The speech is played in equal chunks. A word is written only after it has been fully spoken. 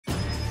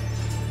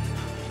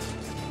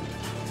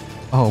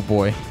Oh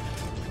boy.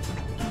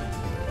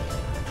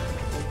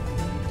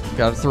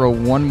 Gotta throw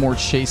one more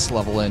chase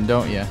level in,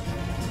 don't ya?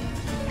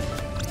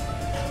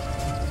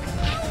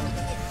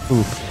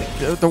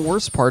 Oof. The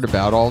worst part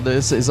about all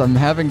this is I'm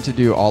having to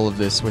do all of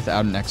this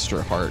without an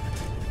extra heart.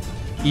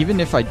 Even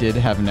if I did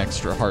have an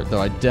extra heart,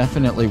 though, I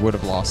definitely would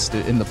have lost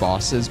it in the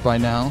bosses by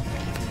now.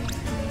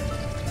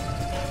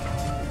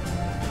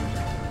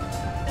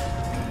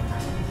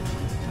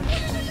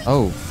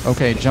 Oh,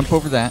 okay, jump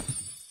over that.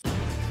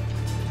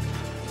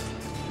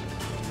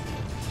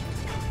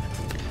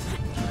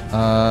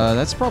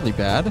 That's probably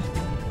bad.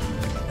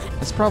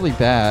 That's probably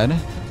bad.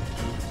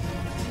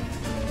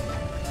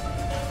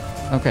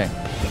 Okay.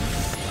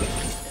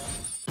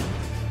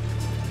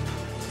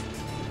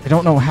 I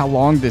don't know how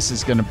long this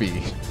is gonna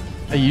be.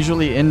 I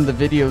usually end the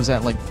videos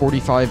at like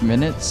 45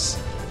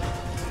 minutes.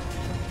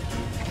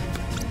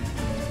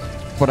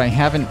 But I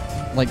haven't,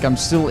 like, I'm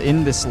still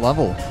in this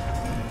level.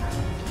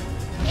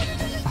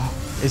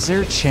 Oh, is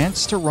there a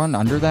chance to run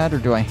under that, or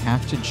do I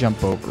have to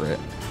jump over it?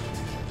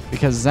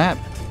 Because that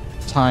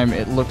time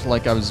it looked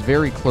like I was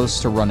very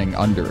close to running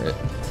under it.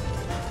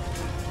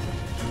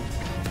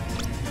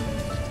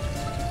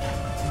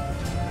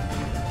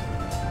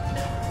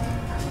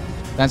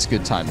 That's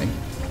good timing.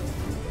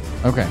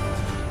 Okay.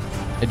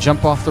 I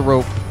jump off the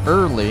rope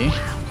early.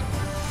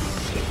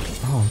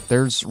 Oh,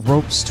 there's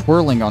ropes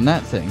twirling on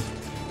that thing.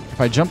 If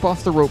I jump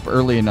off the rope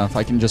early enough,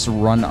 I can just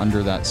run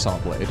under that saw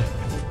blade.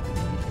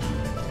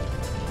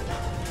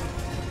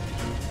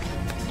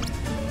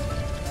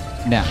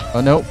 Now.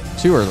 Oh, no.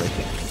 Too early.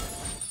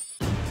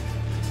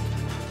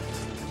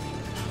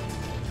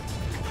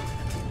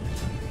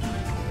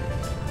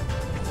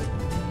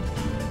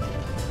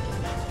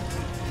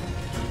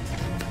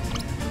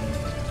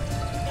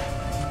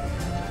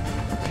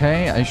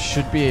 Okay, I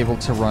should be able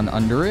to run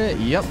under it.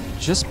 Yep,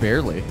 just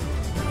barely.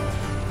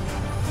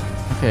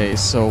 Okay,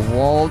 so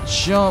wall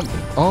jump.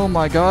 Oh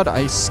my god,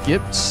 I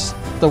skipped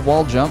the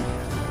wall jump.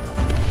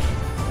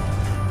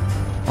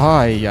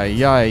 Ay,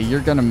 ay, ay, you're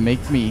gonna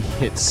make me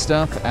hit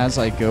stuff as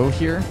I go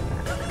here.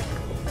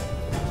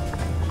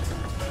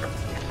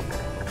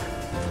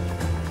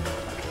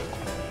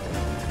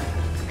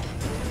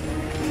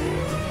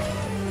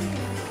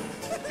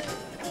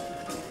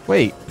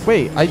 Wait,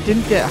 I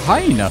didn't get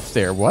high enough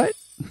there, what?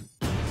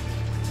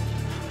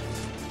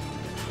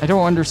 I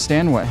don't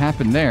understand what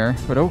happened there,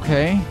 but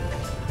okay.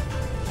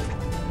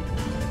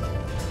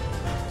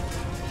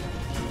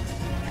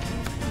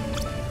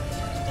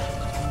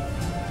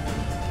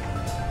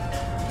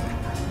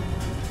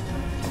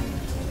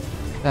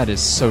 That is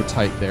so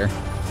tight there.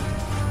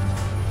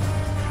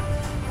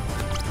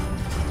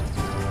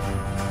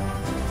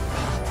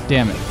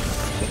 Damn it.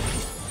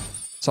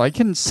 So I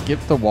can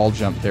skip the wall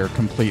jump there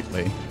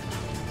completely.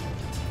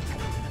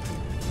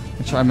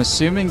 Which I'm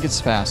assuming gets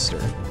faster.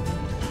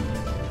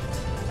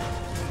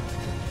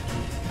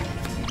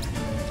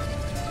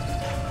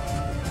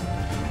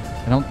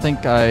 I don't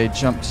think I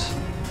jumped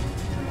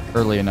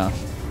early enough.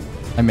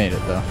 I made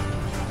it, though.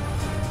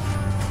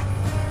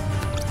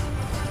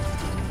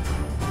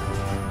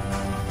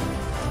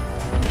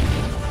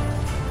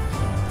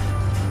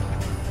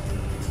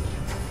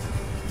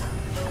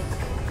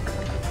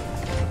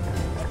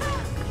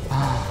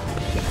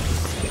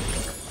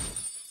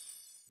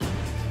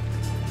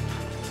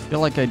 I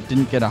feel like I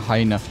didn't get a high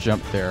enough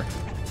jump there.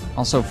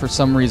 Also, for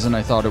some reason,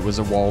 I thought it was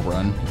a wall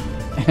run,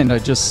 and I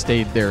just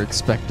stayed there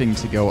expecting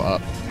to go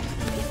up.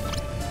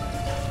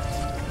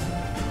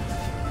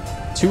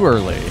 Too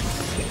early.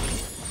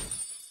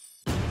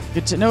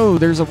 Good to know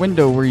there's a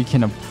window where you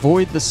can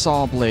avoid the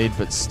saw blade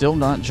but still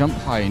not jump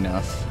high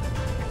enough.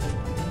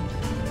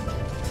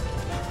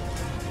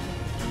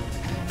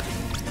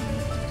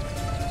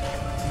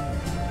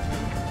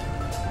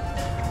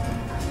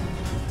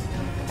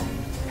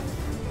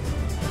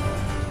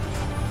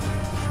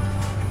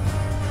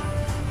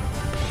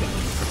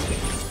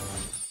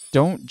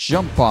 Don't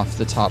jump off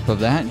the top of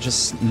that,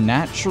 just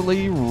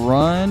naturally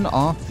run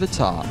off the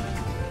top.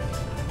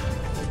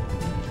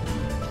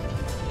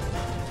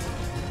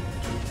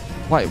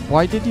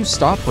 Why did you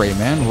stop,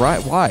 Rayman?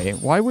 Why?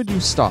 Why would you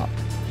stop?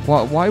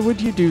 Why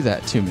would you do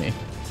that to me?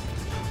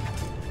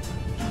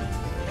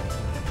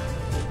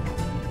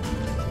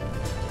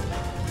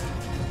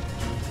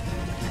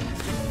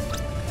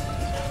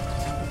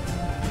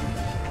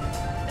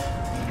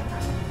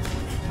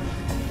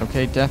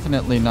 Okay,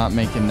 definitely not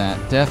making that.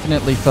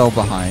 Definitely fell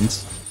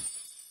behind.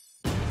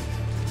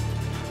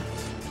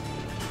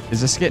 Is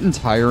this getting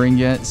tiring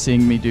yet,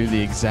 seeing me do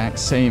the exact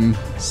same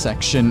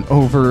section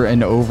over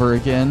and over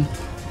again?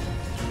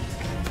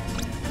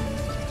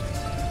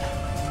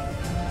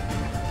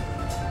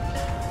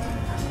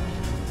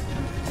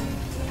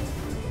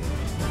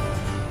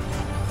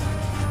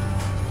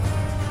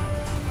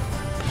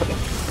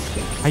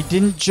 I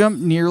didn't jump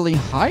nearly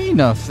high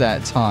enough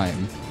that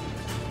time.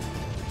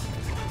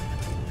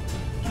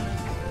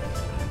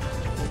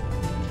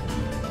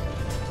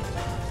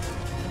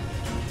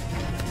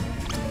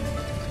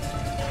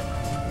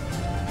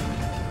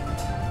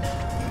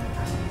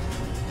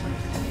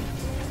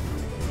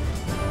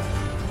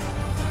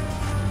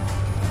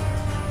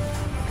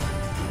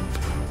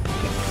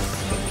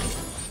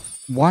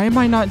 Why am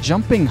I not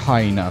jumping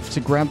high enough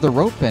to grab the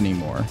rope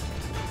anymore?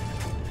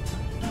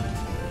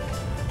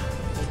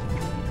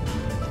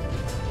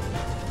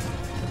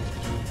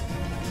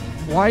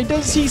 Why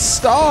does he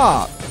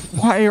stop?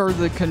 Why are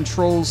the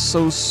controls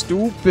so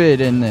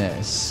stupid in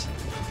this?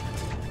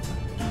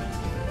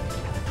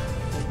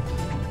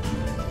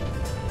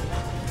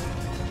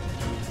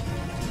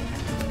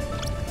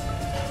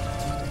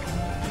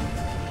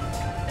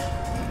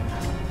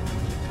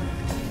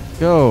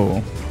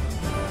 Go.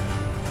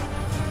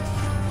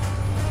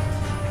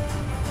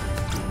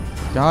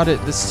 Got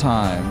it this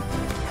time.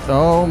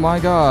 Oh my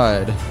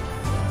god.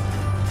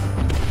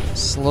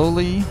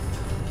 Slowly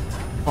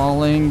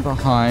falling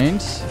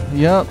behind.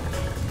 Yep.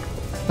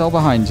 Fell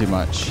behind too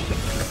much.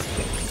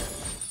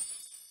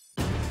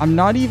 I'm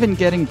not even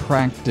getting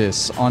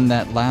practice on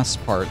that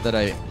last part that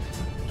I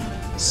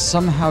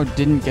somehow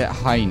didn't get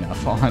high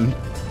enough on.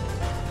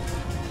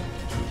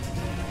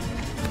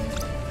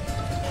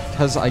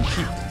 Because I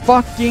keep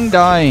fucking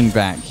dying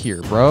back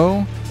here,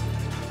 bro.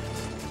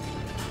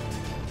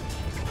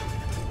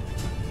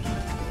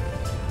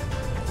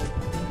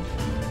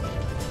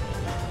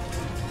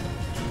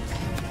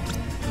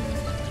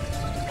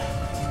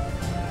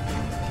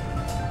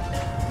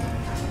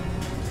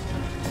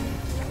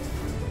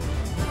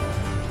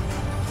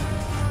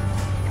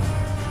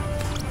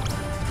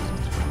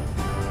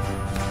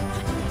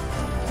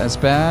 That's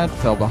bad.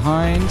 Fell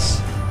behind.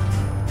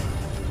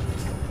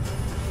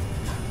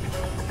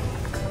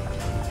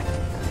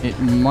 It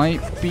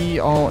might be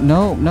all...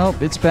 No,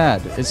 nope, it's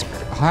bad. It's...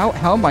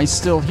 How am I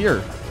still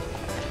here?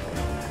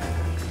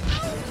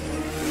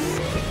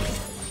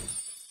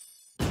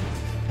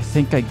 I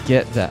think I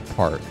get that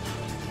part.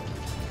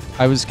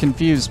 I was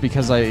confused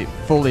because I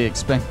fully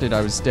expected I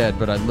was dead,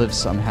 but I lived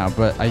somehow.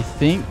 But I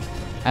think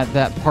at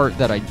that part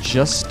that I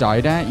just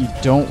died at, you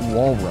don't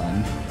wall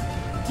run.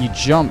 You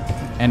jump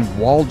and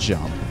wall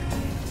jump.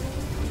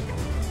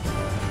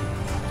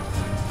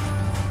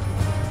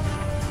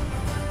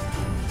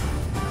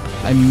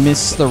 I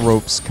missed the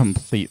ropes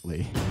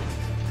completely.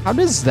 How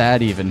does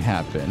that even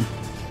happen?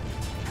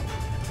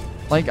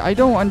 Like, I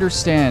don't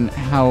understand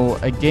how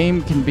a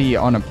game can be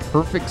on a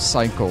perfect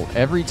cycle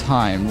every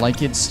time,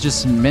 like it's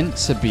just meant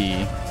to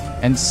be,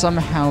 and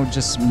somehow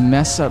just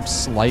mess up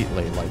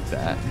slightly like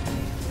that.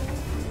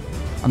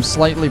 I'm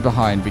slightly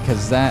behind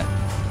because that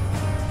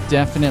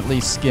definitely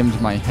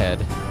skimmed my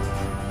head.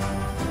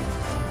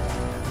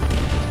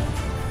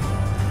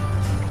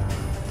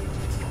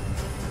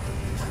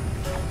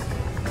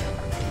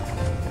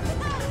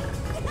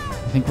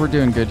 I think we're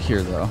doing good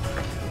here, though.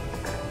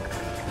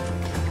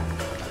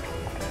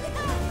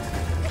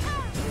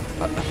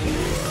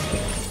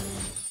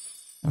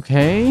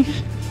 Okay.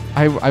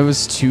 I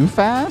was too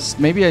fast?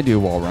 Maybe I do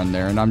wall run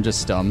there, and I'm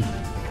just dumb.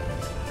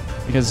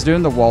 Because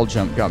doing the wall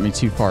jump got me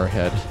too far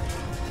ahead.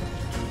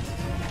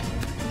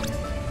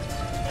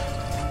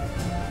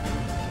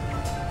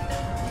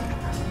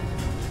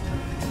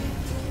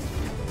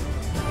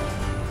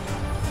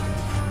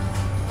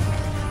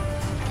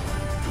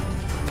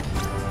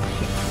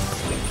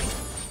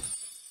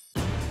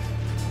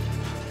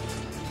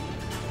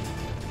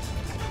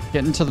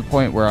 Getting to the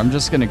point where I'm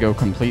just going to go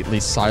completely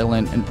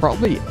silent and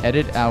probably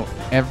edit out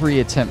every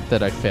attempt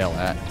that I fail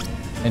at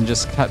and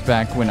just cut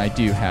back when I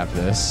do have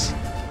this.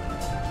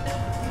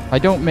 If I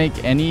don't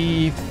make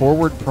any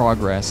forward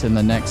progress in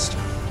the next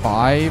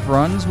 5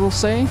 runs, we'll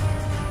say.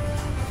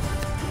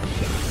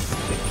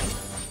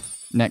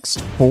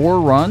 Next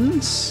 4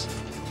 runs,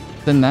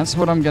 then that's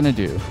what I'm going to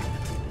do.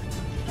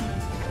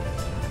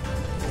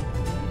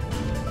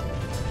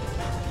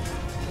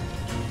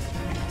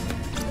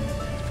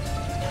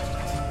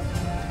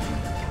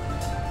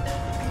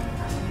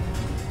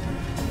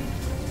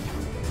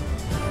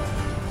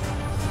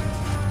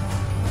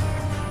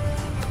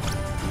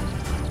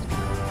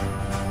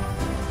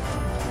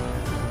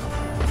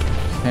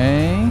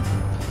 Okay.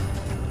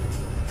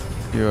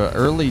 Do an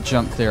early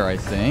jump there, I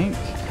think.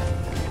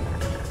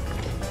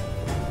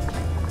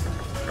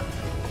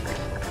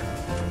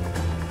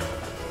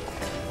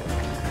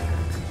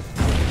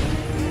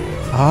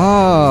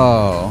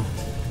 Oh.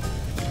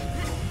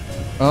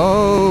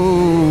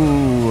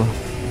 Oh.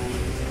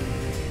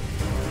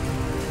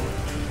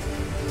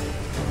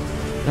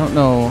 Don't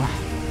know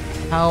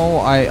how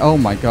I... Oh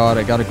my god,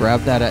 I gotta grab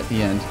that at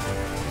the end.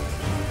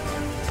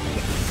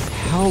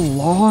 How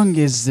long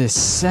is this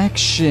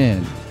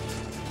section?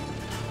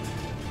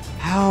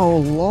 How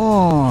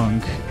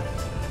long?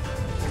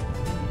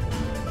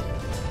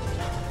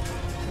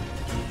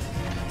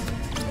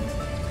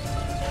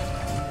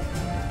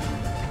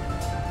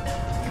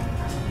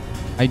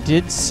 I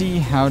did see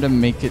how to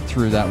make it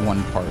through that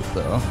one part,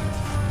 though.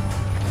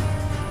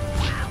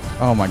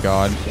 Oh my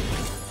god.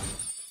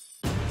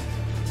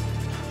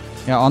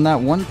 Yeah, on that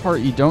one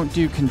part, you don't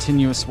do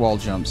continuous wall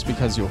jumps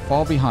because you'll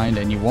fall behind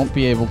and you won't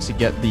be able to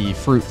get the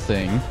fruit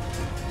thing.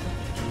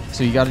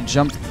 So you gotta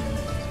jump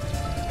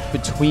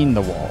between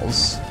the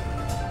walls.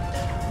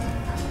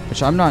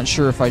 Which I'm not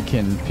sure if I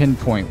can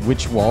pinpoint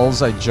which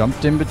walls I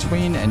jumped in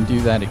between and do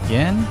that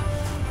again.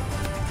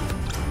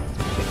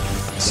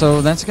 So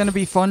that's going to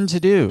be fun to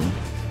do.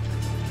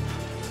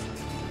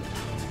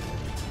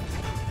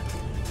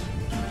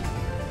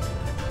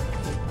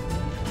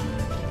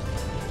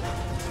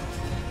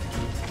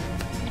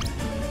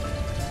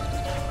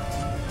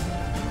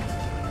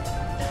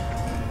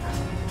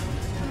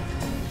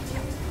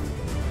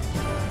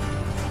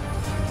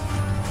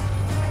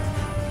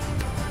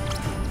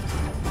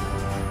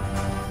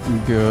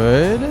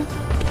 Good.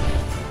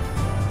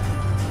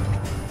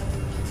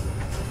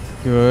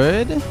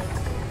 Good.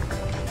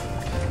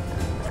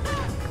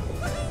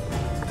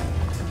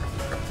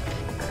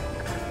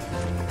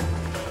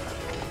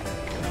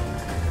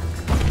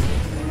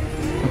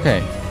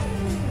 Okay.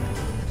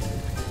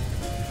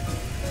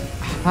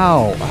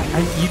 How?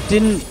 You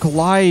didn't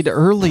glide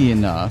early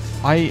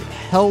enough. I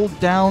held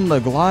down the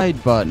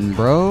glide button,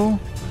 bro.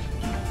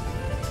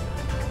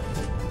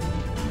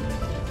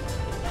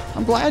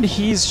 I'm glad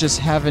he's just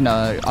having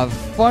a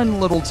fun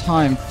little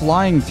time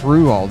flying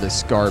through all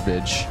this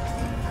garbage.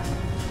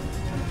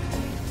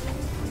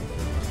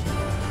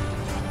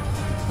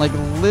 Like,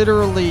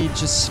 literally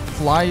just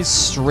flies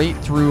straight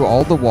through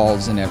all the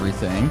walls and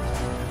everything.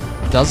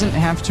 Doesn't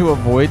have to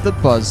avoid the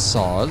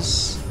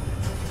buzzsaws.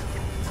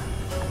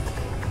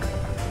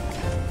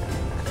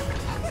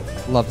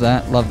 Love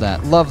that, love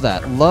that, love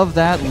that, love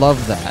that,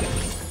 love that.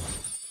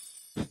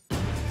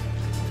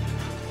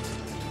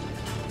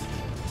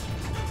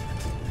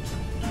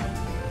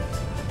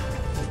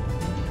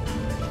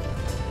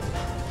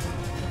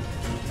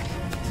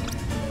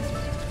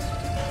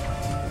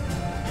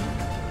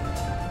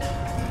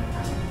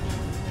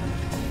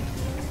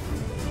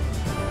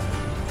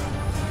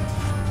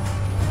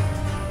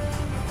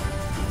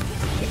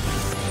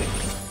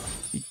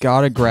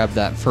 Gotta grab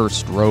that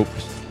first rope.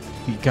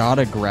 You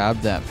gotta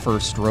grab that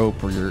first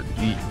rope or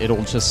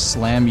it'll just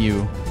slam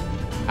you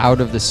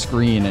out of the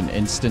screen and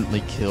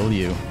instantly kill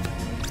you.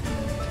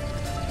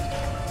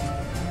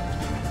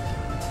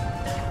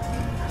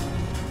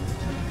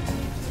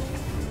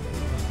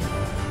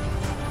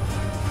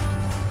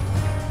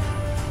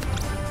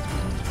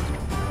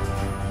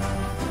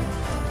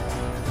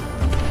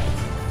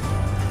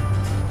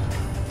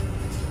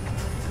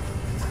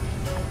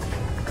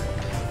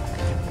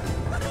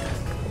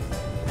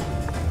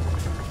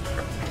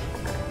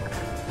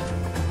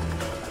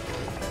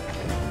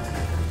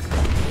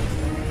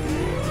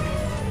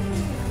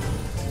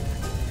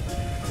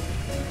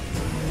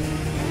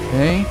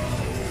 Okay.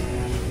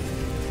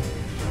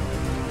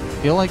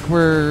 Feel like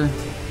we're...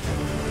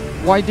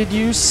 Why did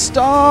you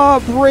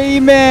stop,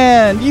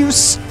 Rayman? You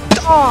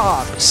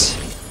stopped!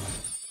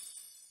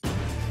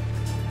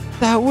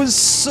 That was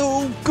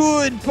so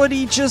good, but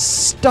he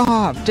just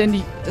stopped and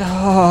he...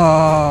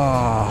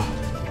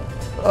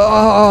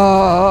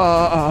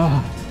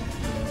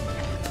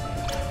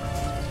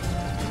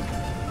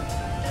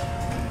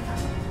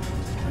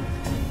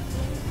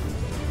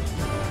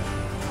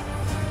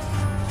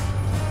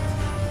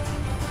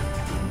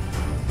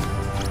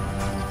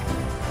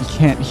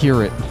 Can't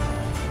hear it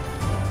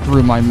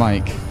through my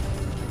mic,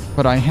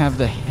 but I have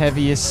the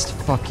heaviest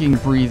fucking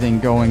breathing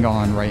going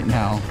on right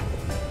now.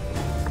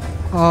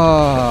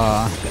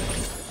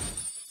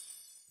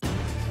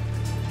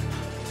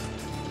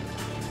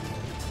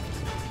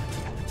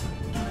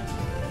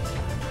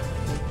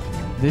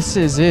 This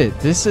is it.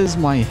 This is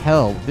my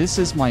hell. This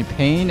is my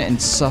pain and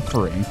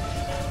suffering.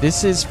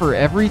 This is for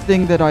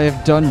everything that I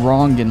have done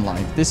wrong in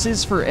life. This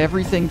is for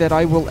everything that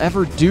I will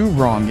ever do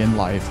wrong in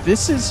life.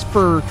 This is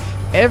for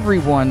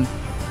everyone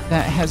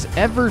that has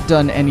ever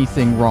done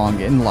anything wrong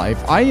in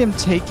life. I am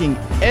taking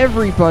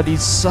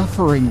everybody's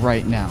suffering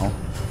right now.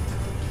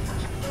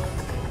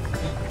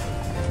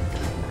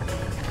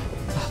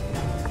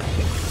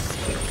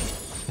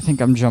 I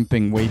think I'm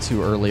jumping way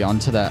too early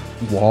onto that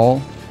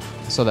wall,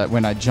 so that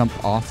when I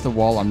jump off the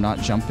wall, I'm not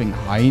jumping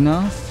high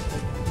enough.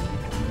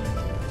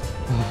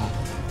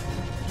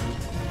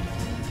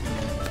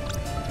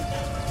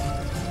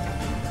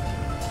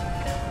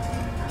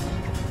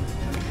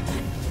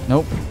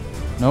 Nope.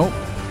 Nope.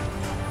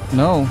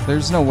 No,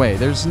 there's no way.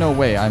 There's no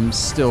way. I'm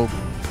still...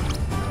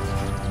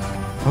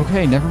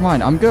 Okay, never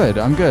mind. I'm good.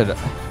 I'm good.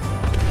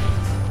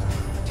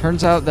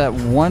 Turns out that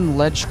one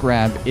ledge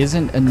grab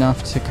isn't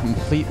enough to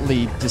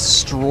completely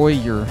destroy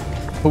your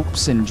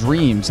hopes and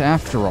dreams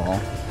after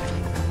all.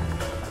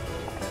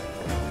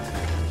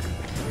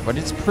 But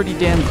it's pretty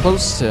damn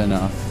close to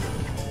enough.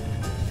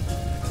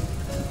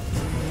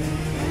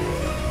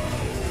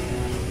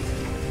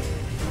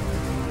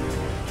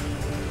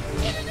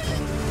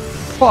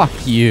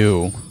 Fuck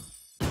you.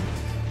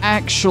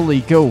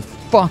 Actually go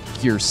fuck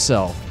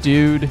yourself,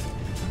 dude.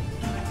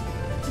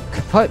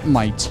 Cut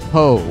my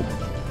toe.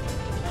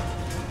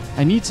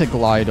 I need to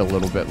glide a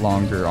little bit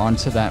longer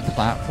onto that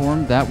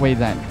platform. That way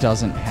that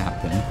doesn't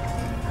happen.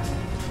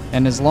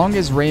 And as long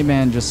as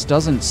Rayman just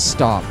doesn't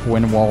stop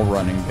when wall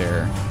running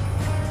there,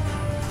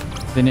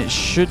 then it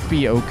should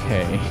be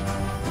okay.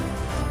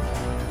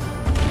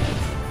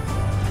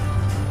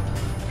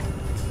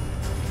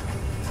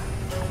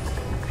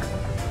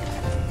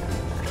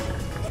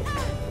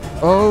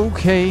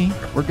 Okay,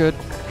 we're good.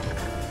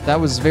 That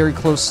was very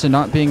close to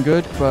not being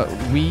good, but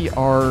we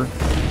are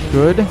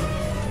good.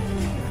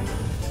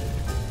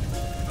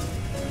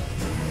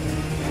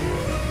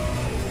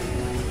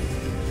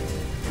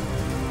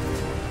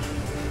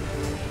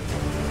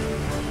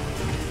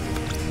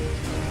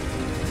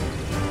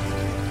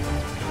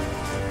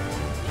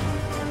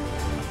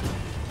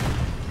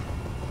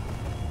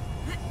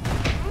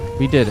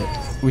 We did it.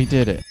 We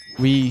did it.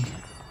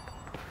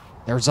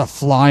 There's a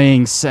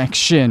flying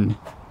section.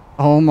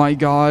 Oh my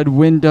god,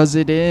 when does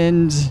it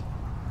end?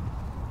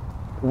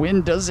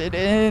 When does it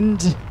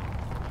end?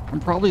 I'm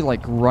probably like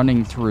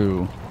running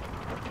through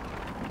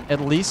at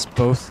least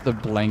both the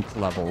blank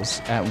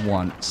levels at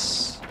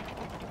once.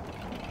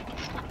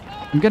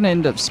 I'm gonna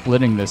end up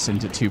splitting this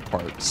into 2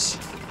 parts.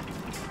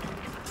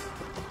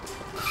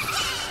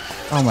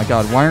 Oh my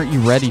god, why aren't you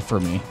ready for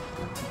me?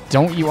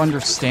 Don't you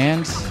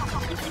understand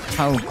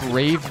how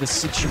grave the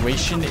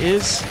situation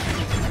is?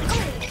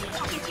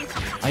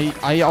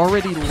 I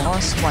already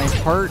lost my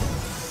heart.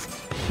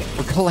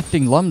 We're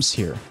collecting lums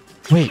here.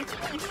 Wait.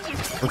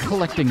 We're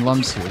collecting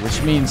lums here,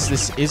 which means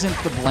this isn't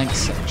the blank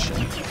section.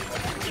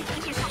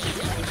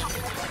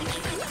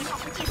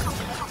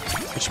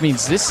 Which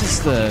means this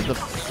is the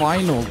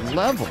final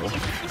level.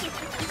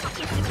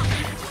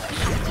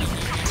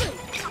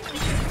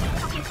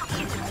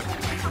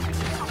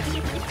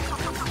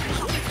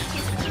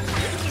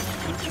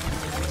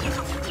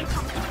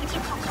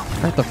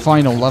 We're at the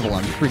final level,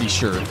 I'm pretty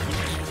sure.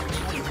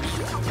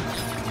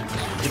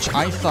 Which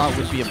I thought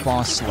would be a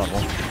boss level.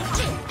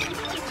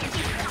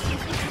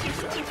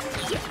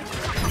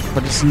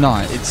 But it's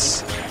not.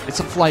 It's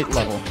a flight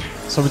level.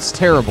 So it's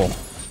terrible.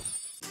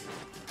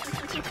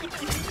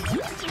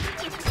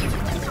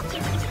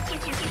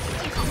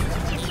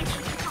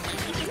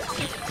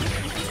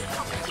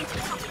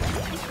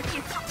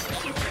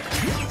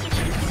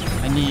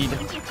 I need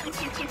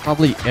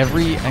probably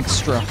every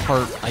extra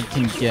heart I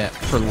can get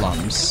for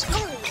lums.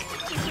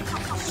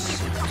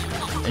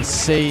 I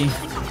say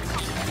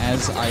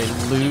as I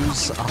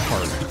lose a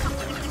heart.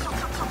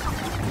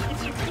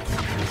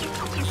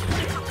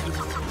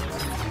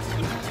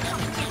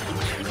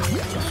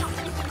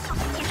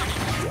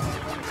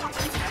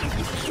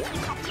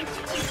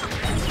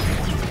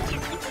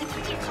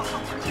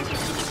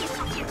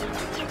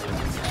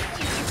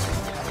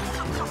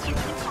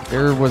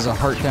 There was a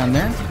heart down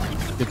there.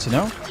 Good to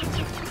know.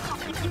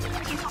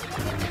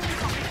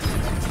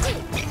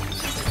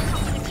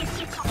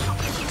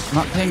 I'm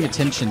not paying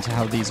attention to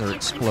how these are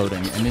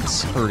exploding, and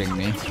it's hurting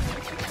me.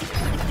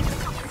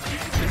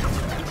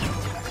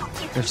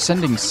 They're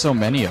sending so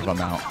many of them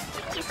out.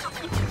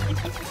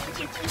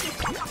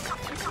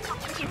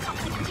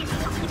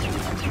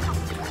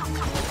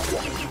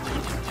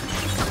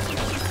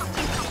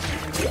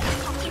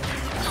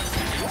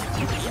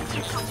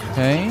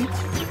 Okay.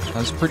 That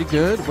was pretty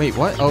good. Wait,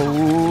 what?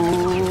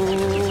 Oh.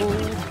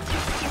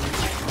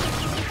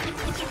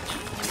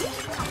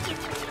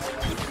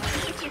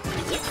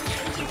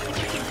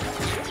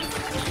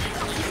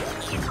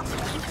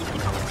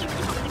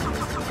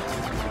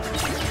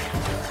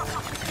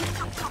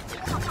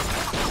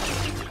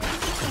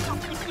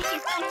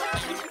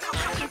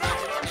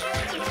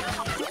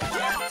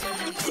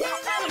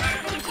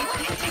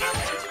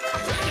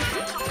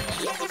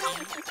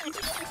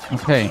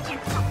 Okay.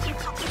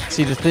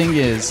 See, the thing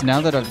is,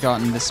 now that I've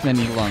gotten this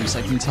many lums,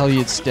 I can tell you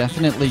it's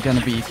definitely going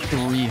to be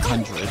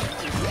 300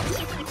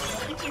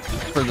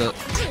 for the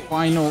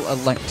final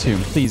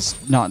electum. Please,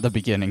 not the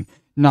beginning.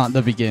 Not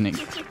the beginning.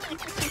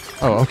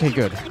 Oh, okay,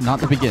 good. Not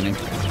the beginning.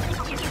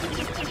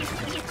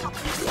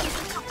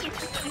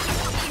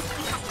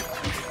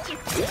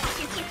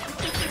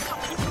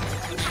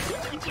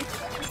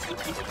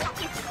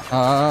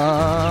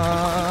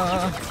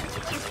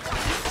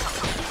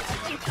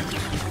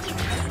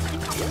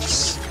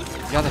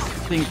 You gotta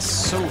think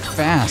so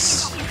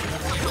fast.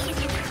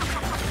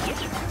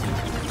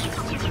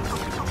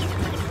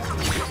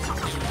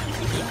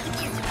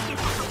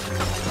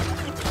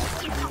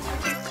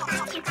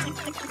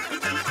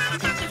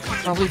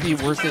 Probably be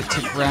worth it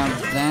to grab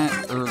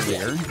that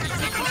earlier.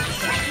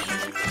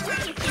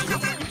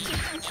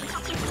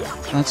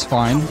 That's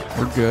fine.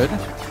 We're good.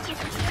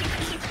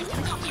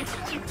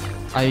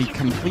 I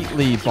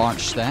completely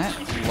botched that.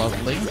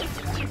 Lovely.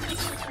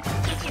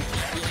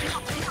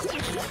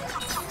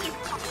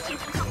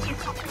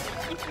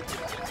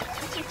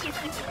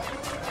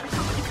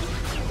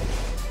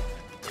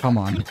 Come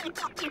on.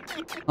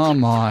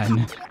 Come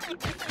on.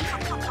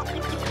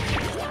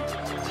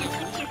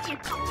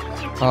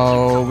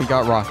 Oh, we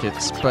got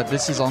rockets, but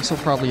this is also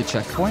probably a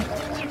checkpoint.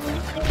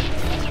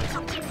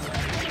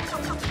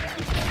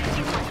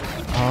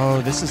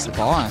 Oh, this is the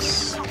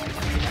boss.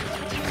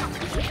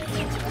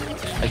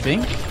 I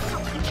think?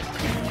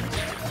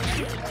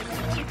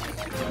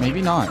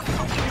 Maybe not.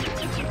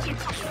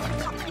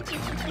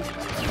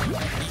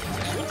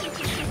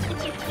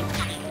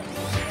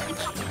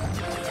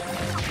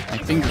 My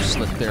finger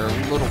slipped there a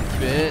little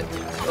bit.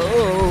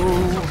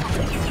 Oh!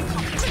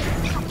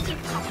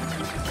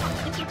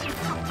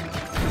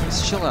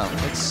 Let's chill out.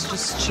 Let's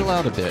just chill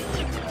out a bit.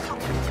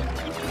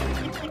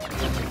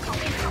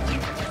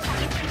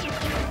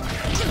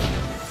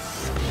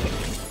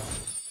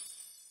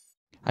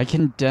 I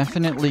can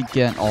definitely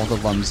get all the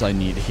lums I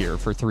need here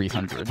for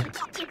 300.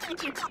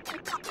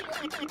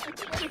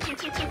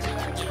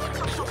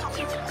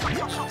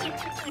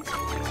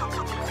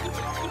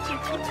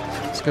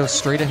 Let's go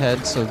straight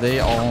ahead so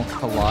they all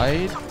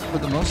collide for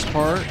the most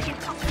part.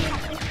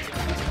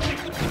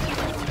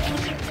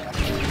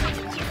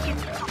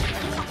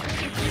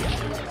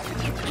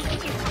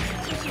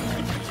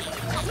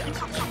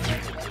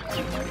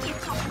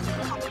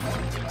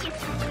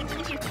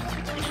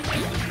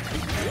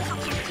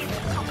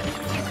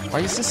 Why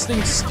is this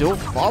thing still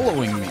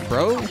following me,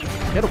 bro?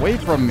 Get away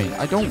from me.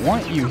 I don't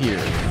want you here.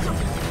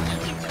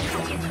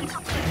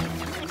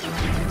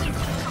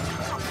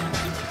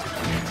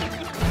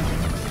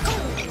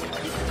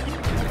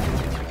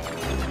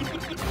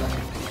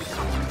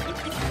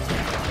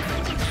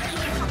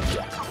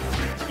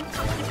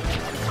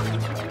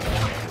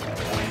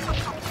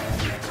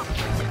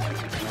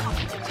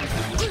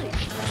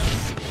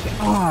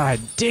 Ah,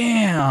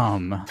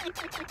 damn.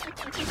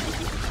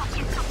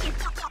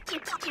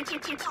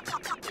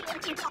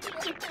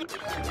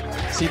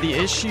 See, the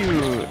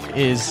issue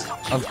is,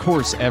 of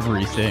course,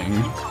 everything,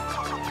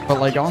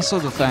 but like also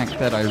the fact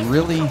that I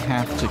really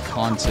have to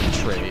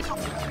concentrate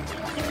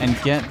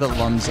and get the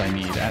lums I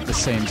need at the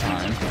same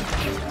time.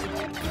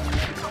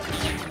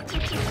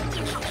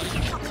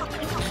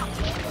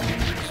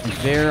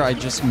 There, I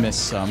just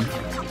missed some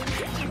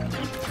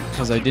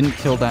because I didn't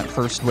kill that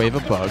first wave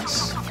of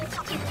bugs.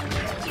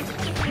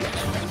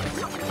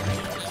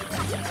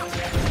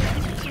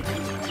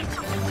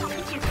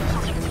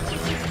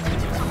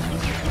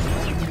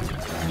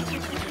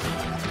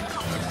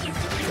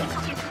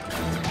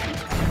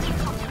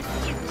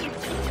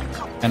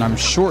 And I'm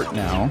short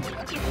now,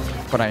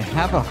 but I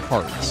have a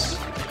heart.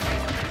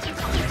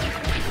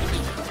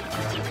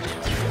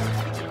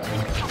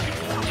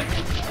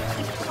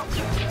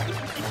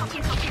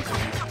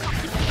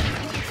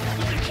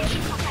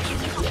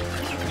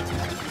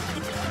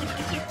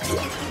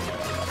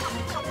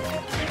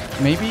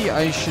 Maybe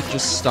I should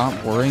just stop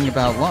worrying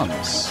about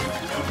lums.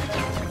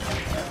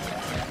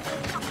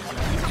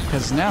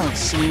 Because now it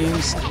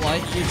seems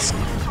like it's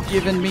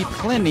given me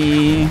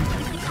plenty.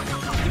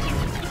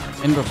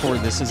 And before,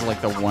 this is like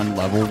the one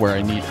level where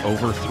I need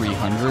over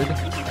 300.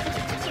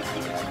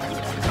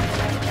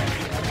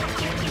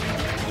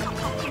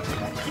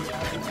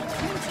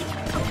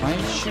 Am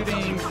I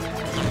shooting?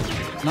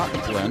 Not the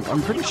blimp.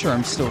 I'm pretty sure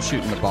I'm still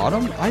shooting the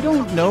bottom. I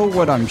don't know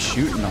what I'm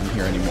shooting on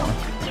here anymore.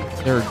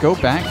 There are go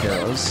back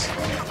arrows.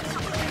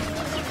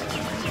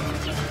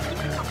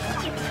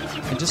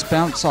 I just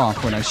bounce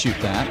off when I shoot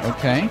that.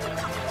 Okay.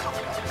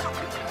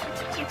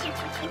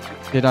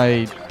 Did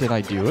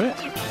I do it?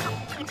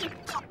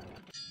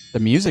 The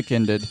music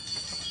ended.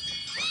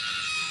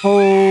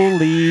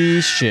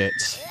 Holy shit.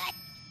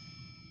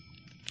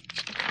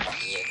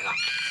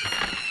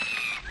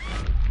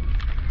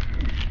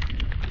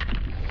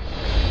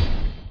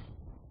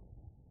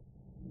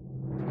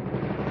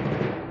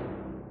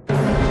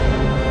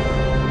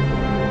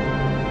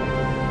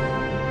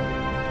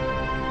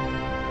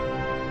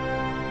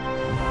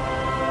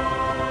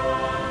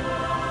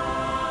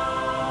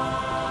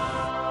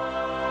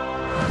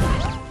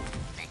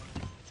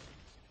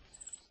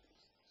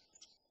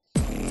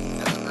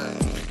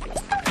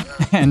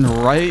 And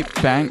right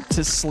back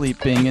to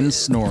sleeping and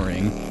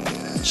snoring,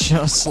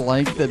 just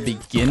like the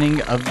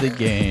beginning of the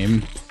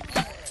game.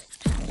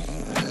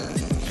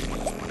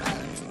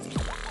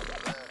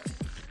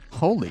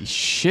 Holy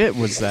shit,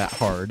 was that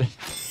hard.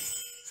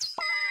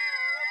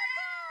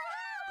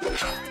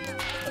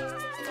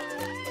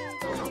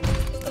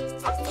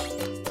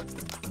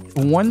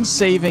 One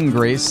saving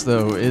grace,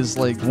 though, is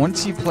like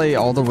once you play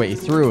all the way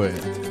through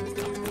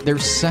it,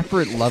 there's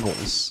separate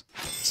levels.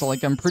 So,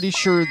 like, I'm pretty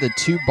sure the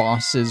two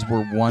bosses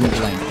were one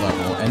blank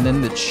level, and then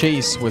the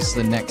chase was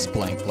the next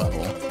blank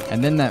level,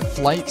 and then that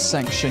flight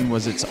section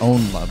was its own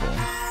level.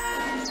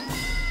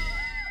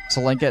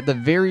 So, like, at the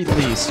very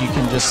least, you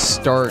can just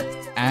start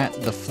at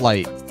the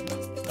flight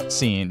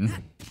scene,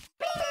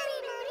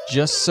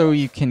 just so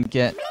you can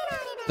get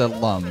the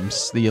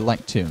lums, the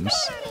electums.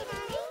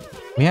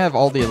 We have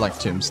all the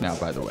electums now,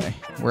 by the way.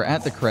 We're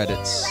at the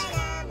credits.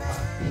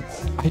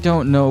 I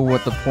don't know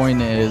what the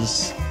point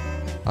is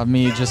of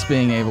me just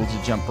being able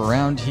to jump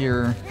around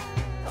here.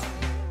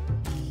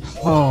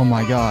 Oh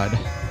my god.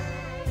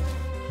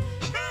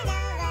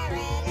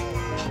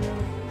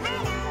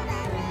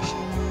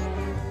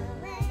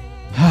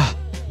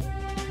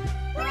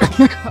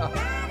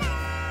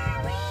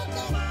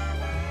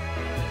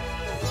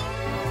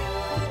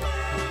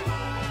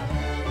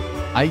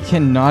 I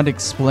cannot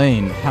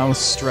explain how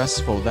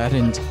stressful that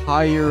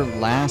entire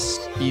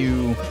last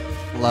few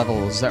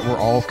levels that were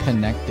all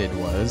connected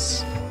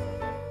was.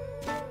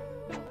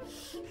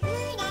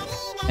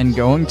 And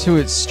going to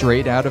it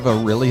straight out of a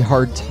really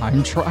hard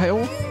time trial?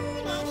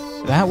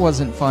 That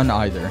wasn't fun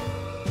either.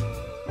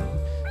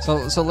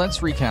 So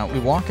let's recount. We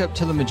walk up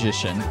to the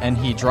magician, and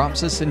he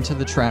drops us into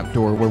the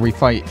trapdoor where we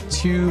fight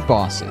two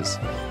bosses.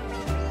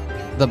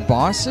 The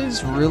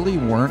bosses really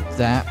weren't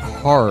that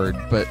hard,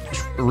 but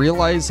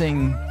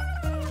realizing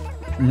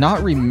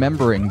not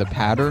remembering the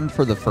pattern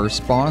for the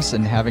first boss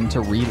and having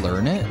to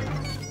relearn it,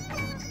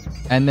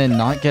 and then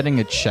not getting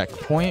a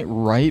checkpoint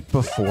right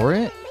before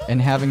it,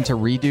 and having to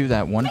redo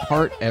that one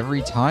part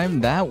every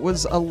time, that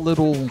was a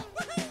little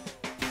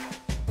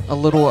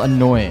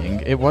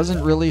annoying. It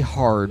wasn't really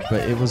hard,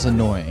 but it was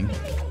annoying.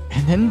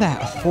 And then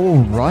that whole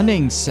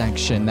running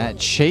section, that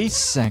chase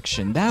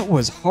section, that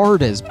was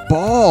hard as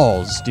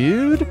balls,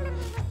 dude.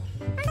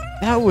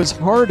 That was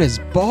hard as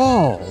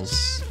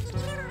balls.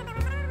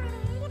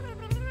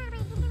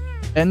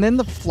 And then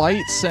the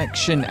flight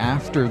section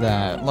after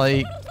that,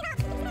 like,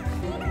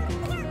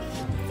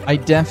 I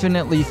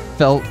definitely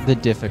felt the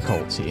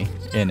difficulty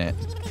in it.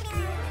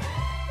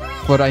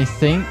 But I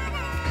think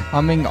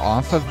coming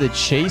off of the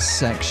chase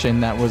section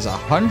that was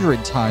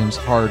 100 times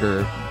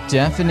harder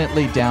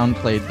definitely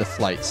downplayed the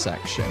flight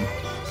section.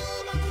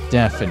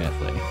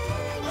 Definitely.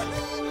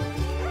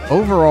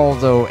 Overall,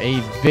 though, a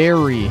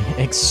very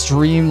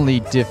extremely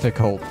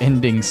difficult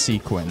ending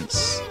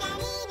sequence.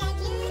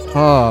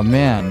 Oh,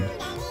 man.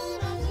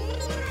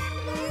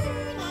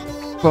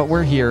 But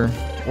we're here.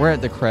 We're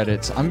at the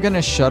credits. I'm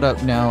gonna shut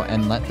up now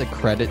and let the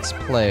credits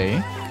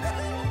play.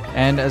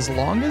 And as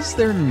long as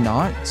they're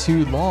not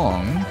too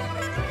long,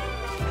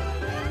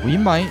 we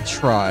might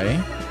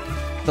try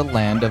the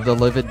Land of the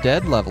Living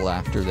Dead level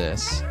after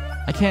this.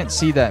 I can't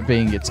see that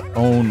being its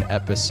own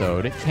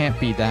episode. It can't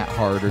be that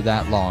hard or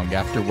that long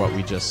after what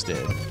we just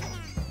did.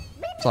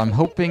 So I'm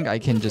hoping I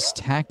can just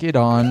tack it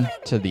on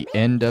to the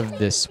end of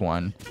this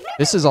one.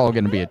 This is all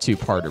going to be a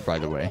two-parter, by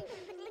the way.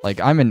 Like,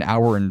 I'm an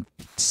hour and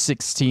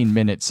 16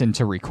 minutes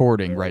into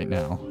recording right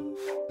now.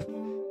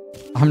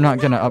 I'm not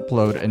going to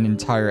upload an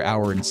entire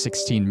hour and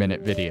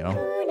 16-minute video.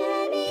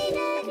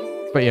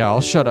 But yeah,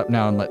 I'll shut up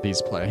now and let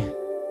these play.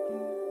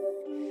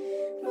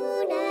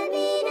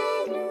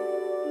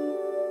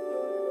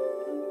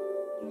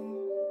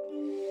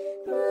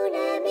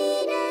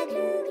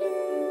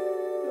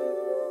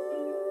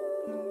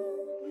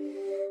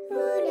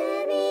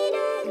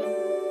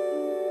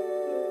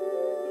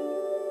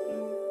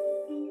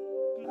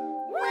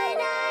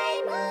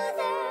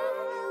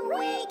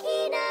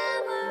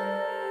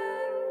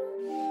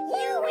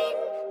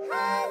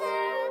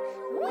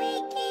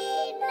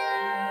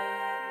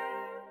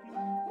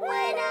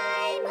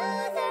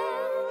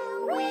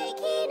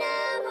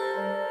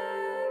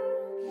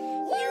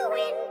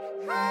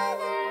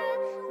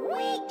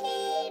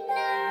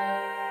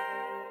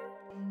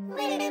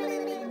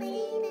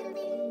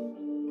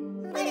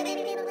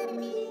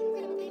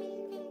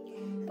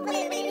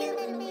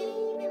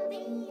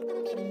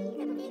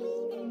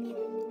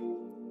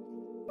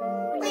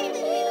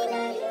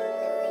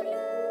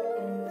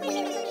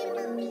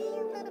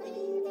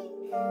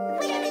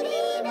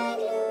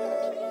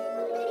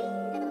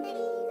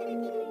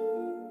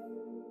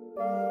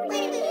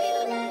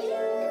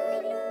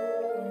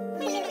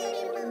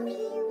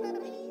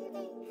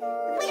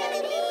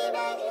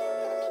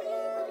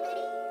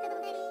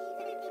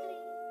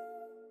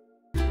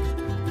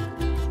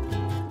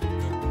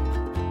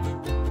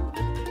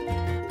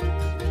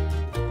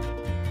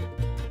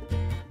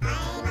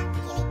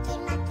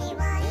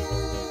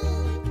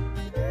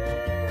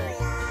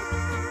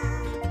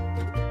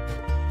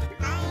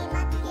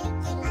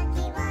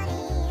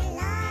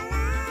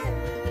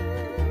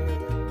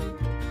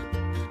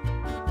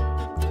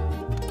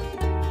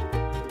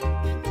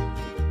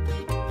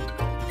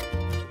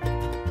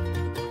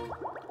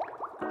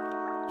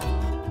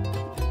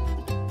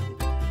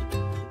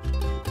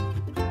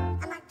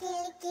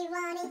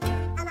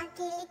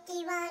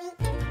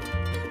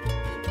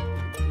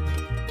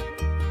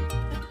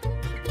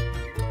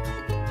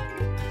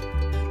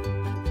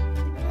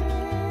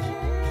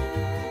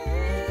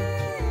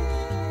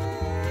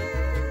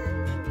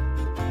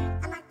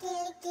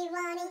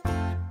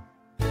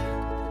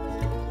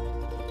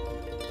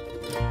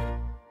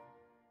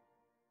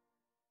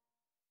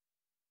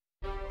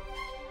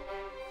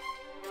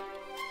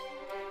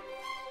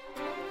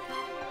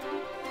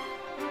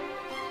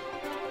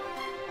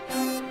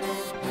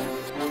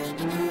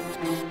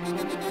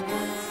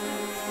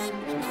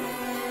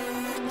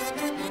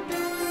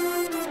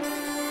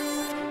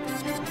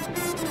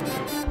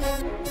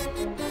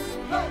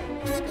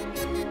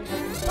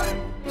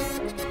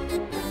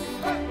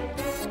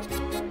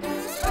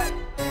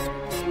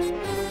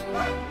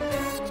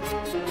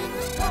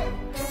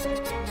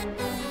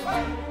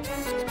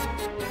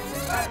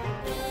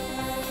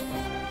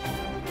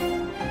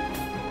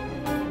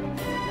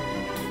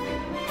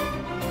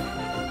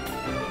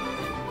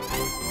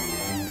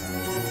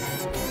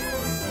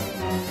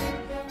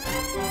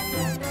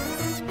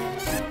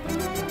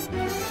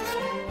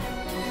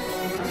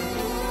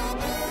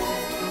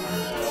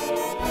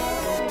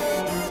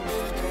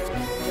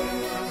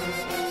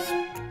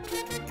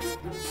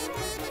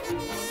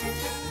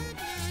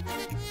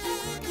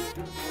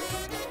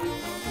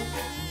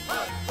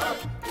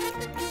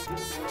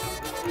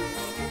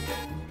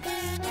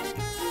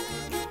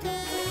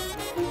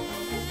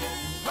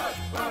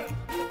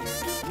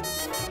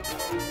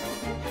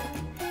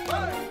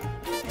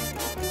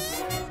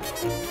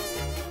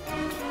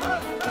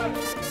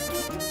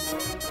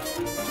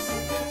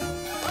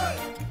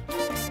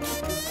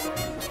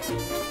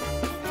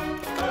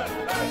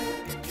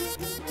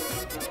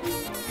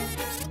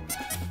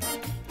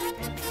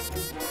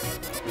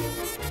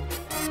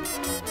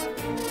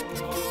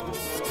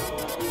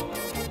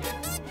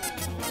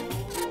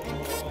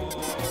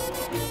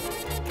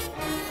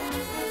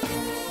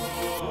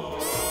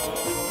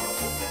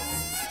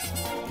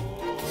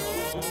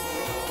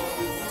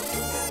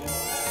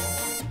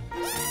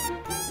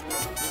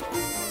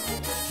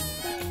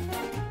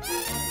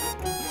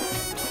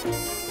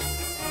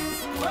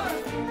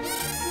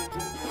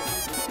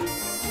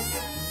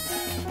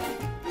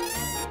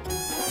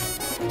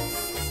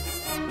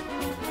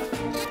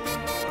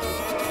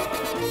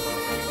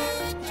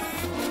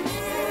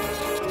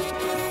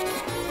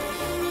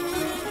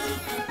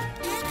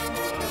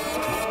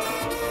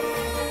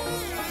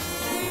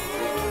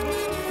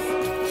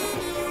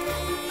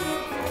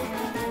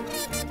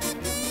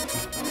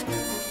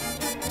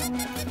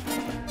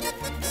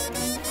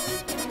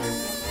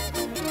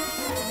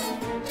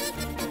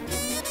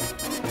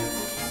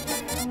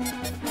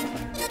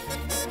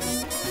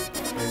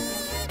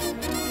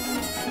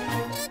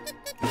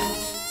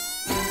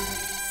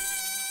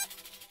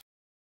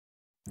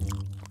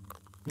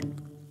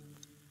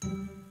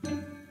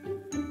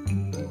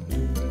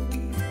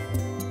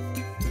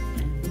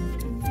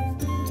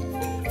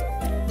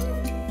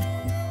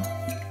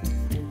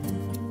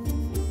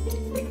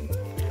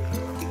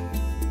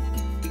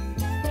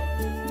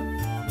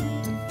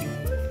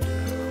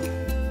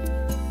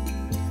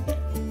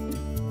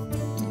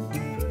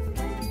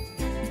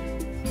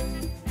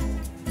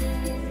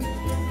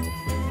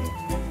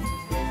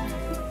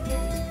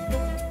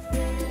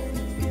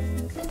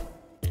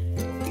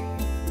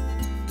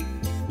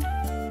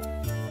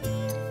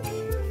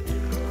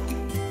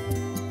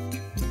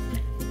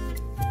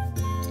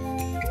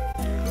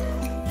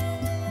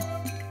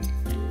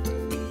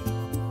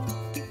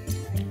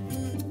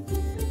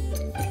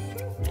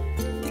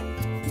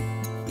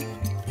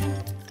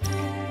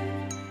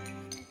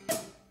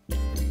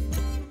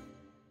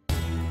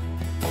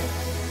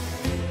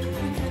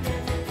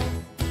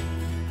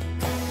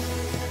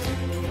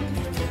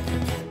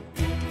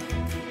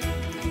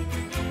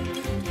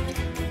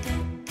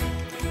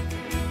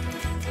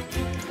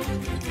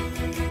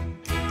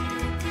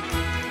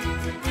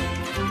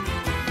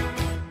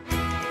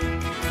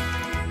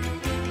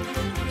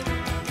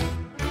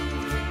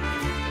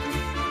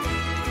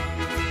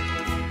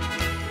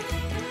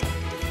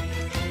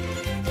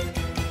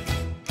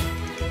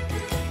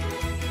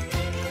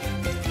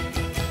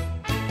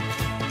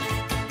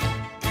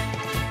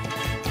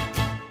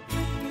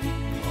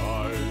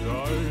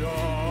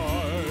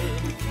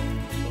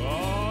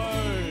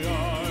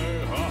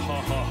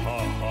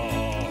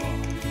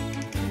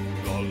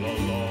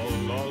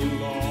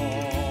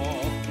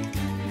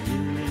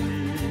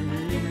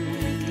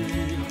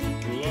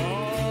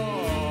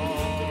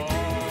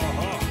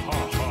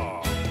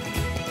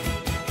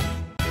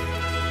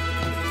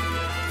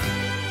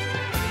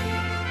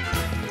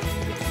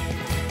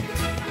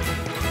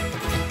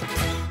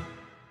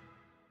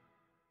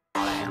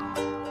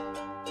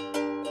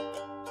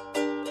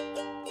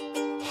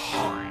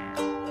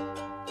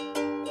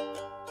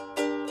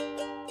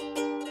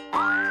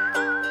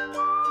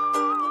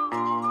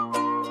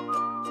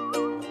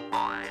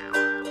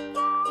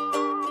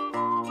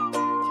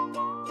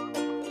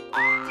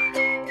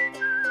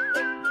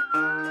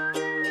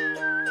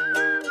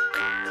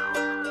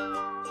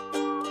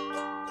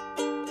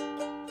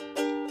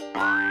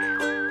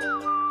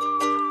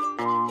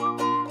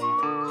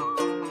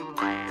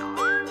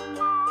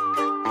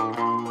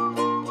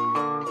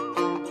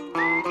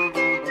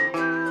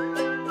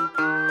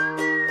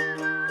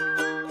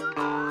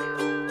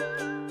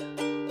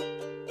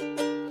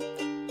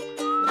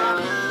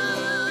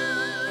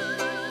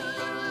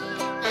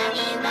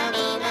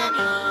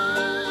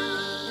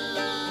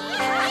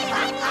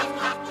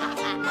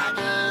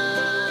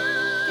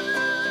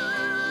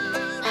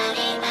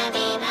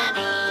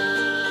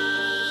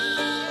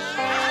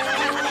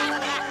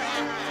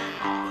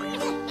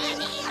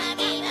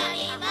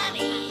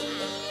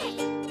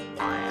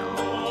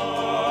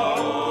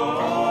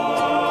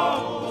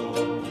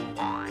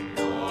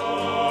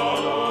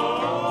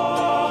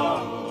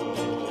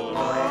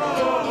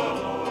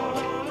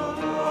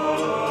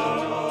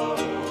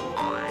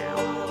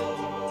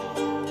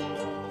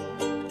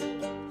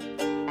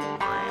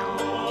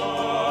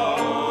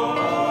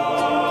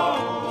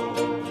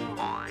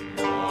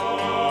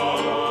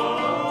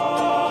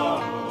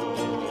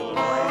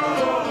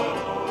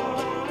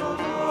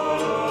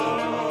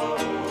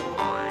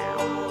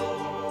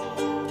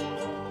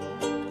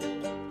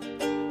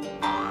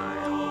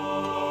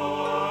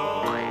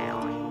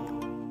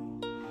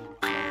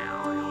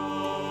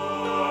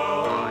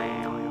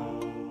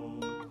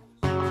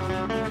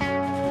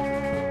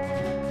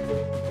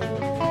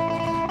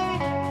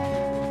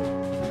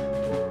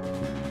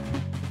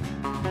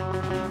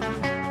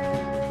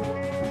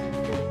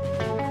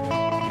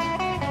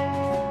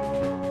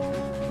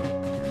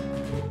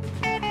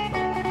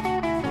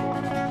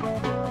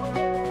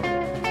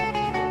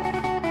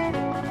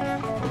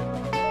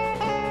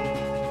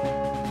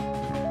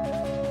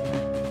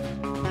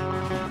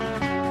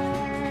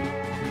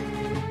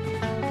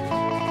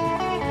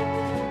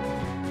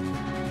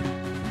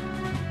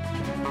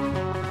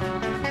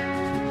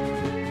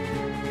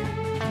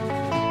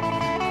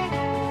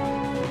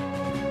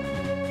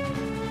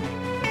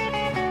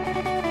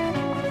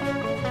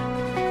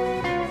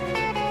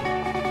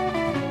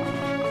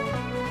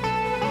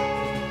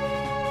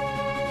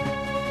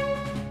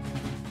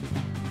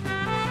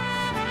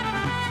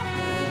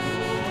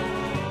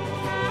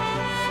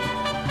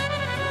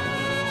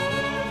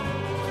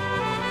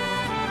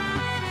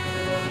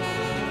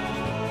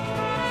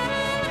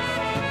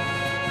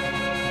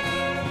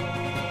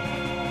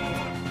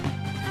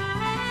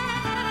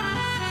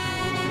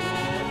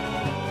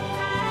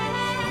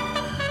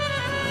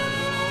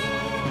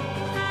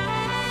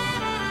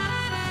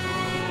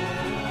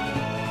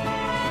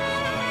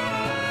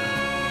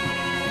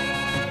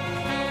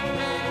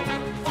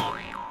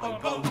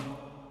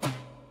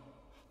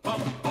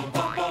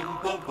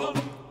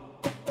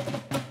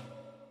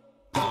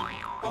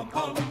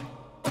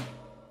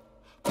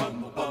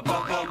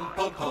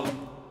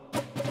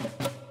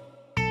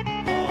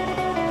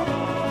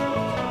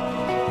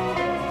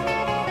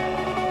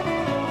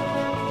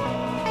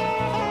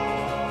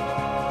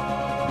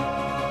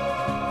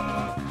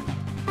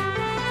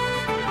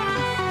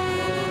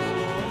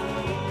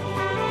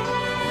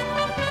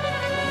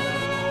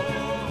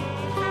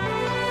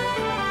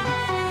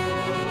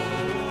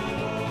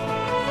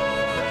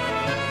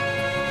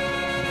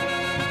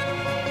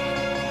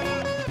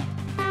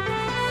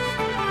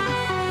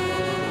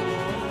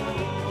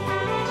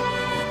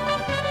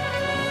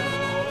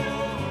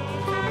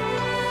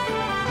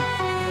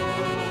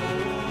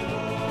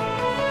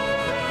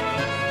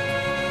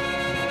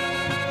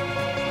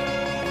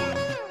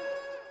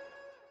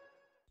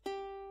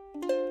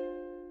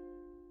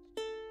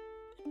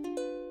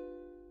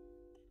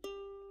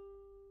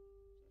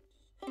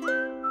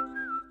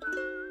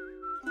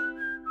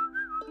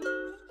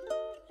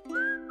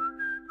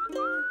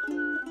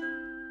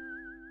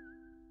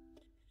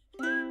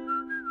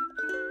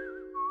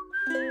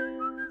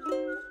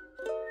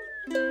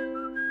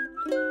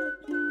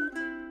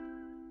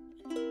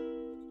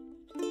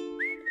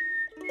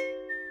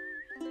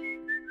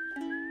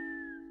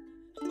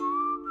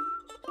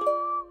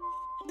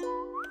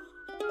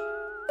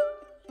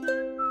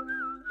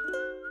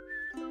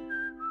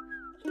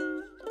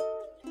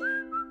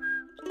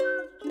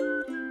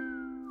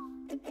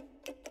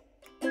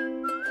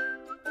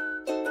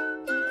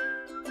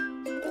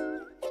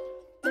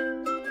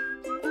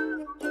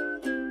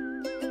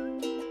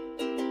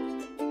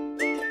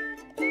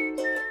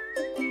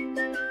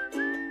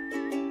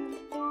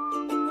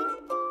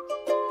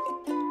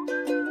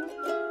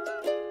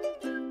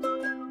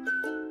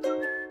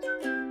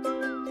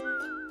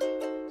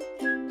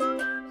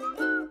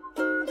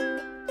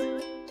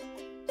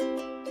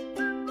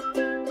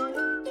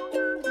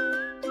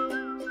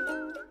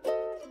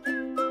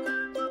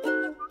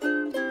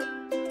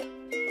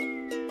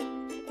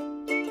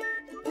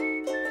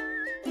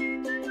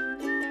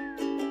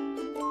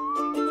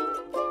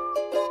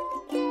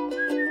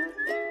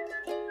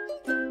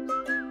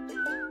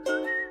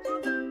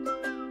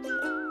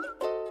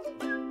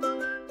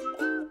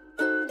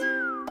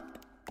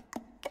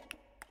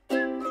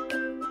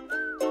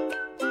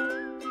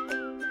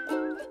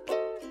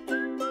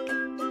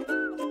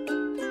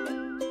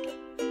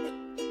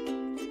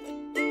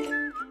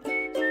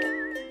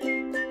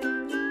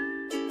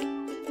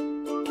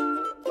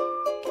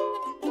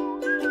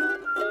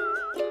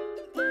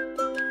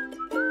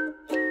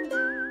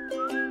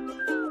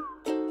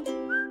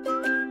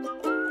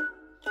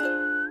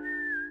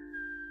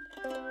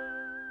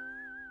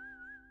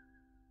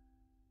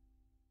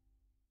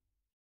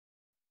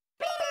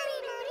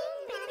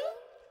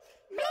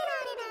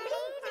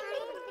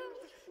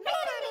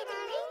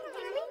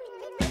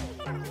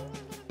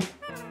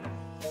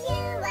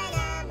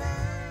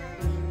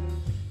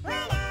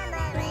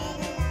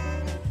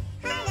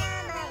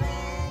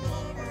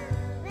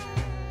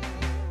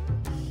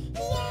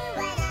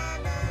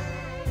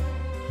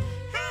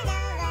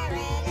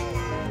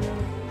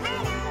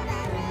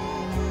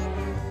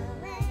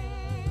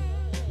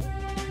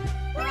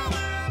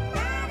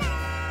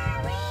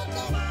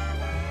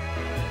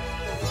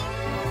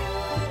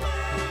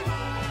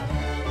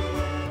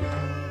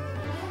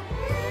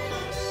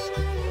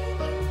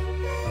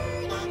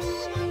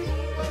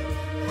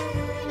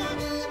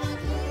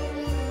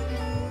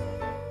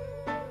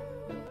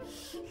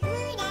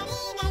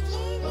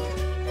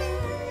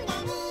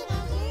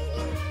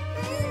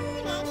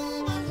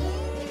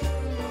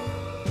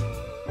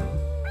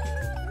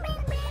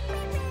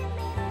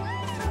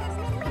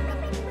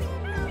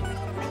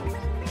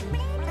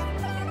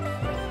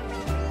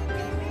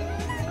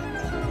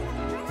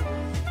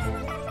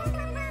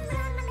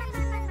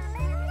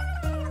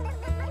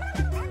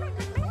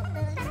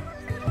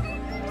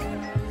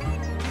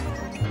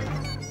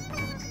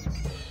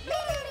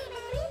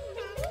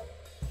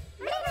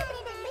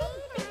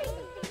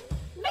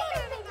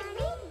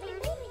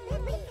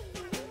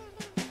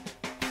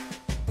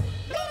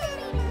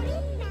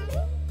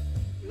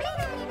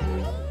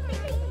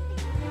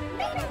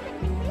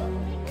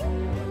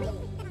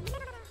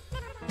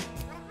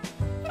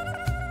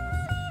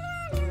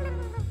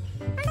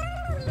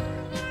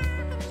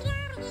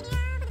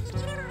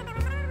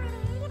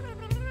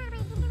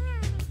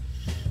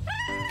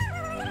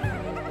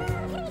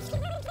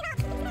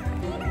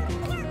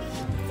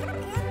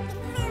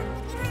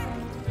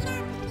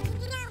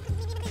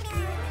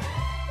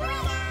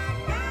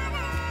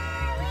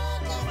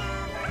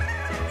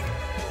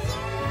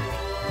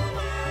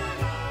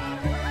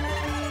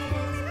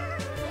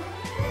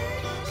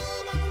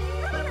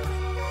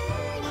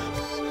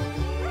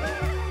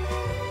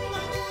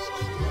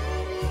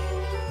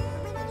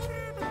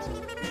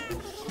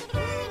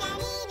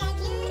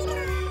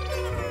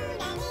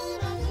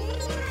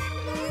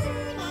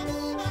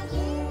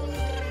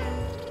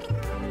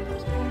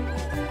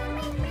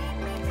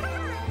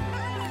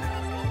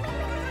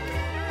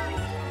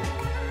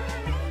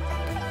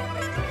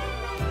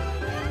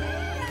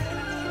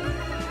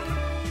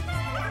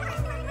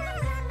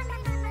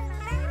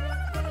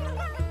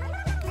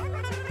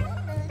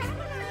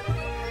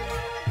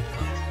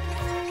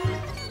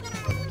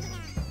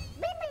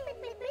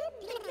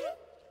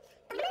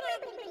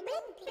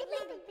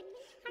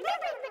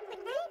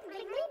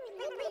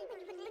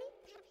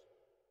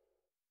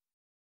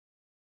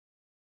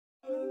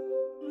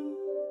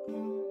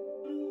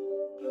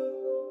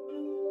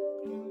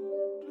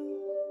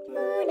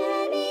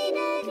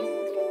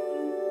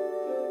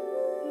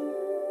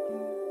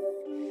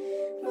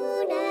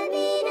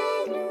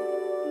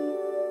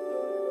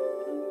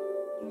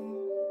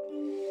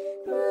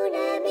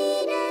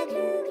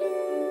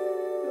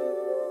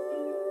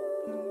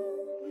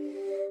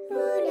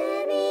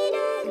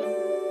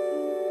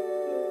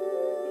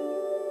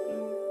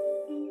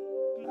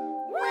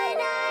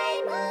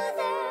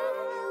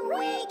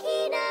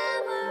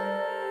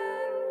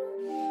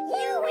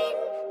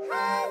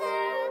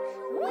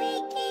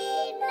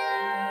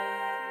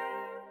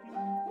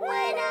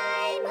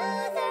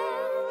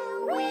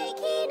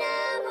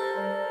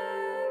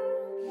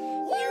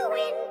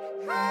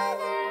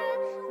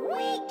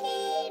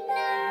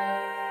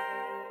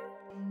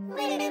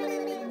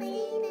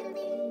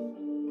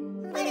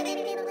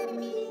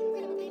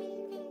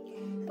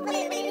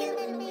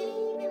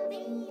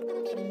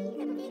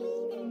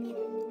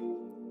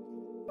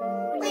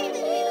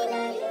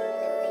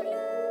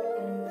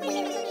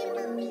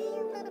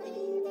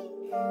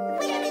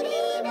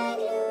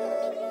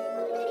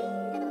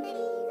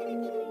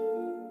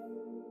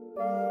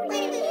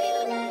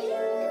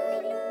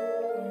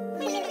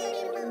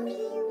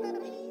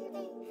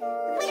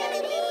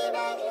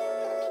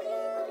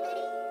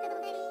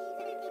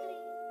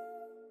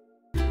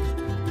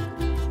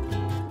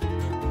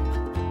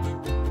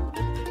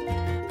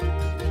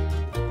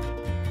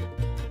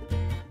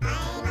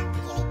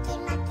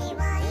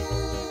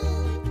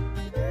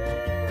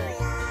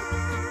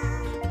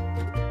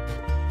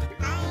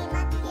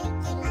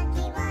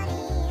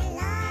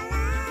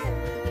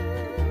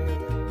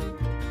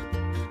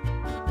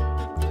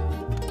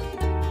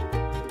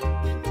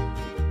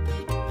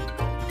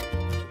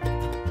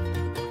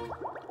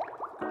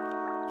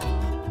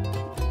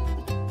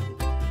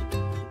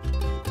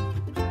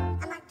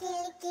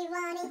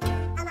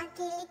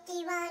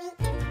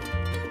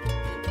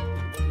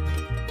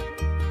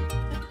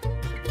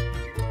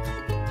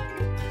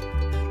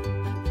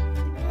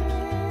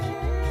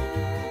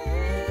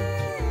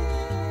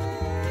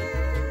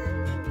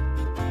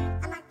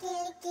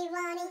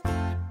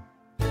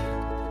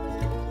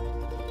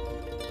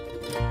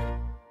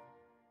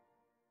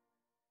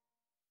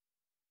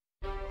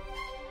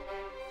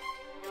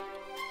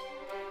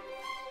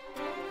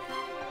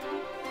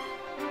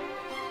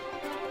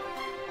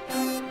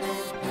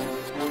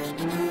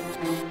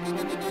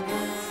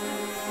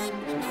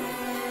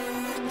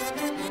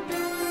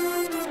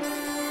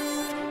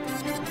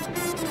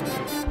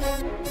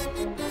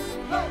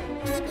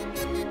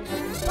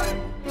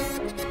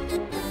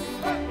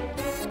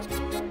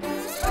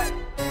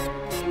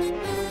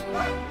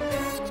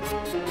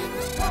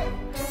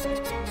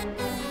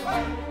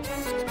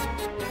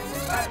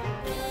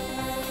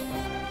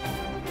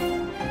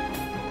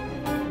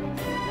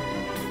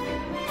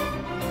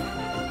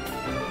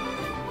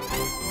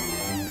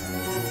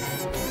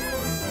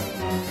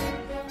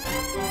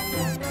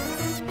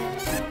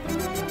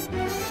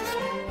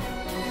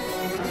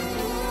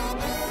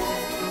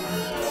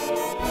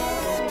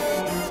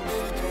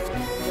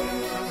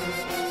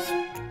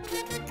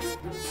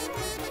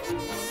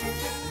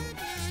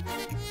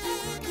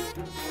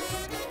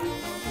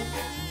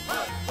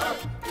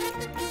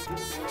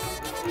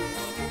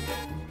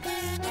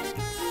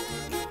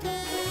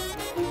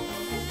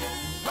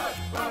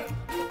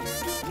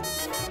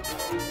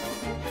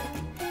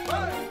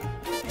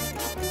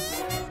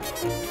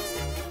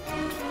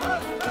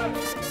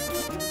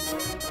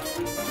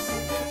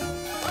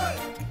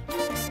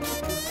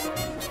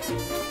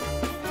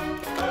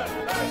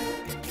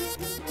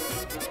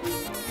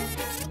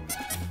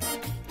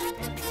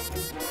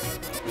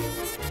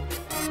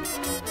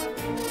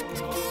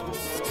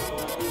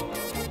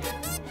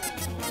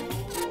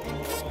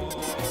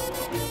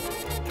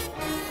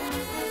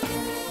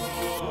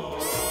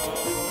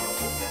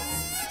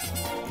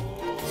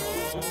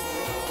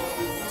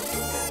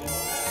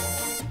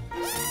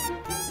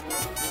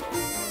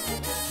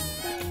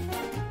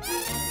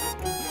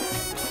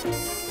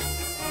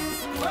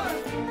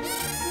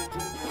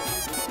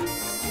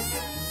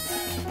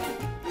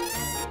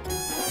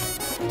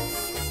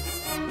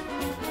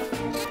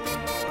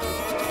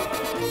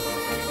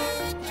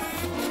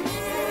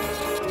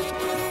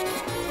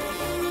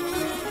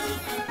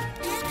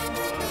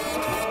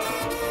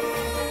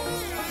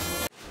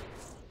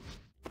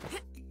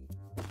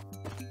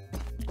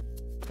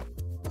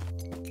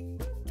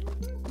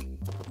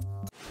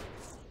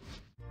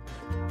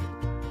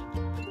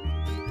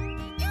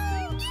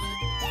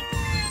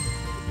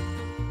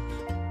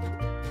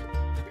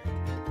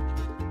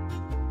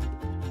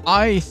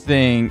 I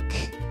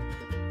think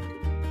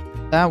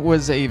that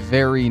was a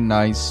very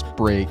nice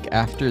break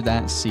after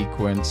that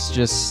sequence.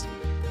 Just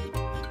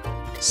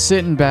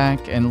sitting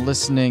back and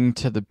listening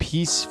to the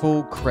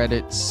peaceful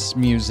credits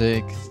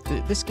music.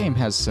 This game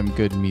has some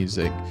good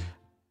music.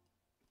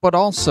 But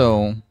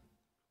also,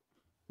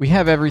 we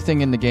have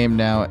everything in the game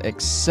now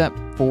except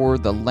for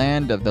the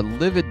Land of the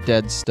Living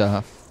Dead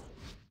stuff.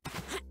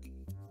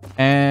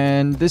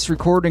 And this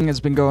recording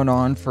has been going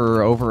on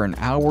for over an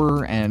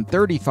hour and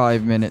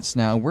 35 minutes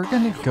now. We're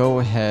going to go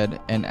ahead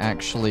and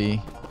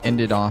actually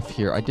end it off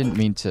here. I didn't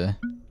mean to...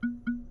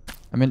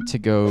 I meant to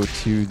go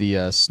to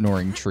the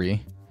snoring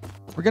tree.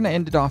 We're going to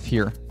end it off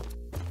here.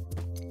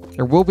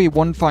 There will be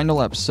one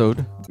final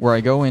episode where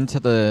I go into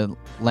the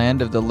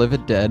Land of the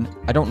Living Dead.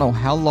 I don't know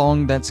how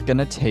long that's going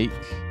to take.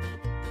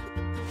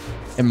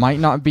 It might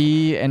not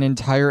be an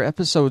entire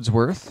episode's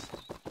worth.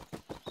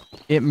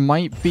 It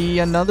might be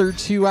another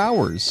 2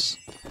 hours.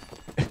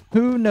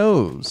 Who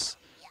knows?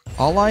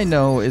 All I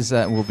know is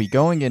that we'll be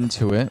going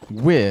into it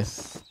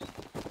with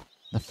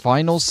the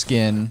final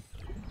skin.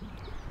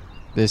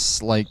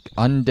 This, like,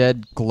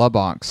 undead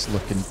Glubox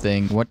looking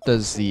thing. What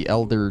does the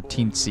Elder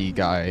Teensy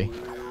guy...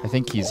 I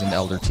think he's an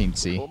Elder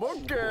Teensy.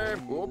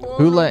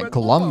 Who let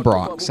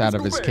Glumbrox out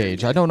of his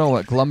cage? I don't know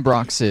what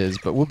Glumbrox is,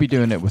 but we'll be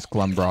doing it with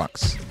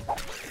Glumbrox.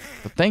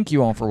 But thank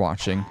you all for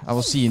watching. I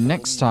will see you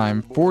next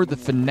time for the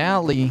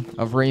finale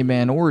of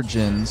Rayman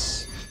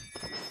Origins.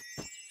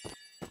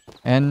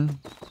 And,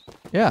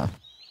 yeah,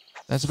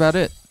 that's about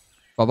it.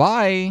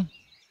 Bye-bye!